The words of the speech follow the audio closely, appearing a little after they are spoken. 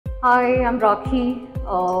Hi, I'm Rakhi.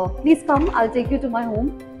 Please come, I'll take you to my home.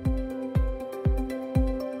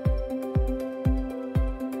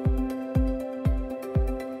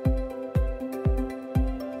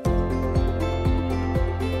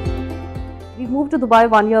 We moved to Dubai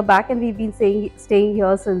 1 year back and we've been staying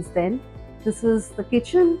here since then. This is the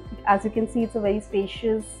kitchen. As you can see, it's a very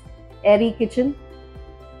spacious, airy kitchen.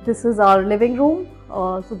 This is our living room.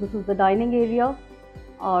 So this is the dining area,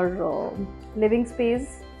 our living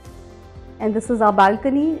space. And this is our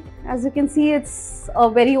balcony. As you can see, it's a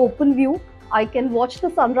very open view. I can watch the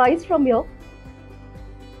sunrise from here.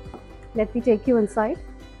 Let me take you inside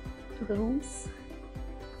to the rooms.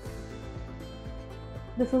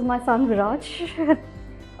 This is my son Viraj.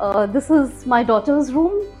 This is my daughter's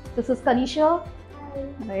room. This is Kanisha.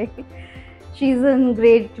 Hi. She's in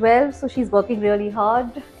grade 12, so she's working really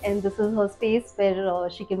hard, and this is her space where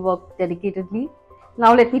she can work dedicatedly.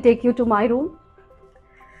 Now let me take you to my room.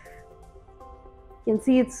 You can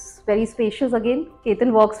see it's very spacious again.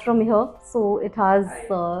 Ketan works from here, so it has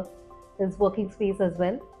his working space as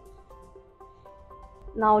well.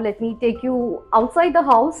 Now let me take you outside the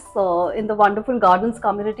house in the wonderful gardens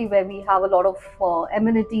community where we have a lot of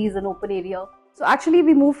amenities and open area. So actually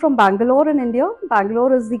we moved from Bangalore in India.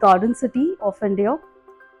 Bangalore is the garden city of India.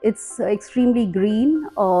 It's extremely green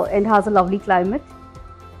and has a lovely climate.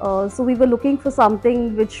 So we were looking for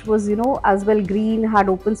something which was, as well green, had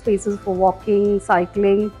open spaces for walking,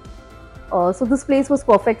 cycling. So this place was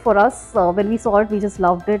perfect for us. When we saw it, we just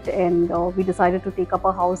loved it, and we decided to take up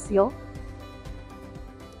a house here.